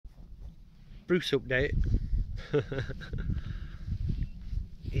Bruce update.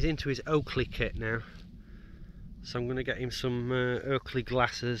 He's into his Oakley kit now, so I'm going to get him some Oakley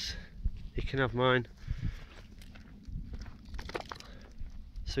glasses. He can have mine.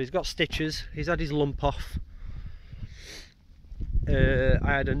 So he's got stitches, he's had his lump off. I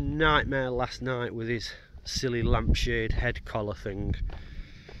had a nightmare last night with his silly lampshade head collar thing.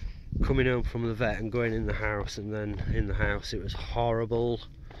 Coming home from the vet and going in the house, and then in the house it was horrible.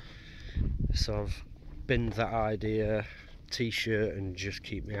 So I've binned that idea, t-shirt, and just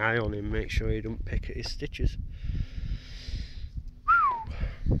keep my eye on him, make sure he don't pick at his stitches.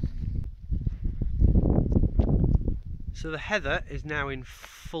 So the heather is now in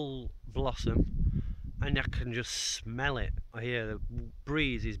full blossom, and I can just smell it. I hear the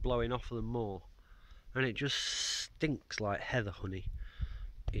breeze is blowing off of the moor, and it just stinks like heather honey.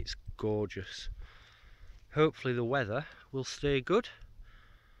 It's gorgeous. Hopefully the weather will stay good,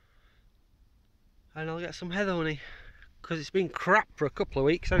 and I'll get some heather honey, because it's been crap for a couple of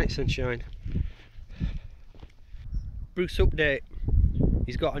weeks, hasn't it, sunshine? Bruce update.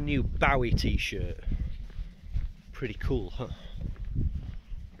 He's got a new Bowie t-shirt. Pretty cool, huh?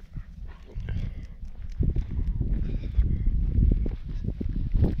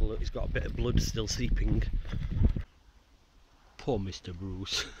 Look, he's got a bit of blood still seeping. Poor Mr.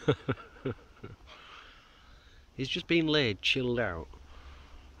 Bruce. He's just been laid, chilled out,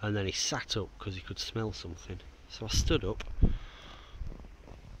 and then he sat up because he could smell something. So I stood up,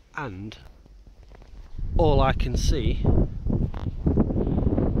 and all I can see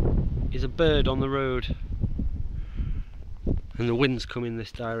is a bird on the road, and the wind's coming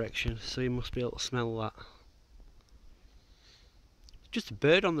this direction, so you must be able to smell that. Just a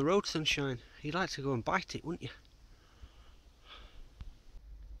bird on the road, sunshine. You'd like to go and bite it, wouldn't you?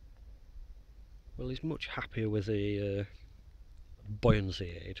 Well, he's much happier with a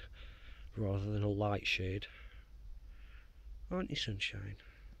buoyancy aid rather than a light shade, aren't you, sunshine?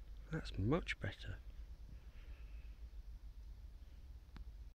 That's much better.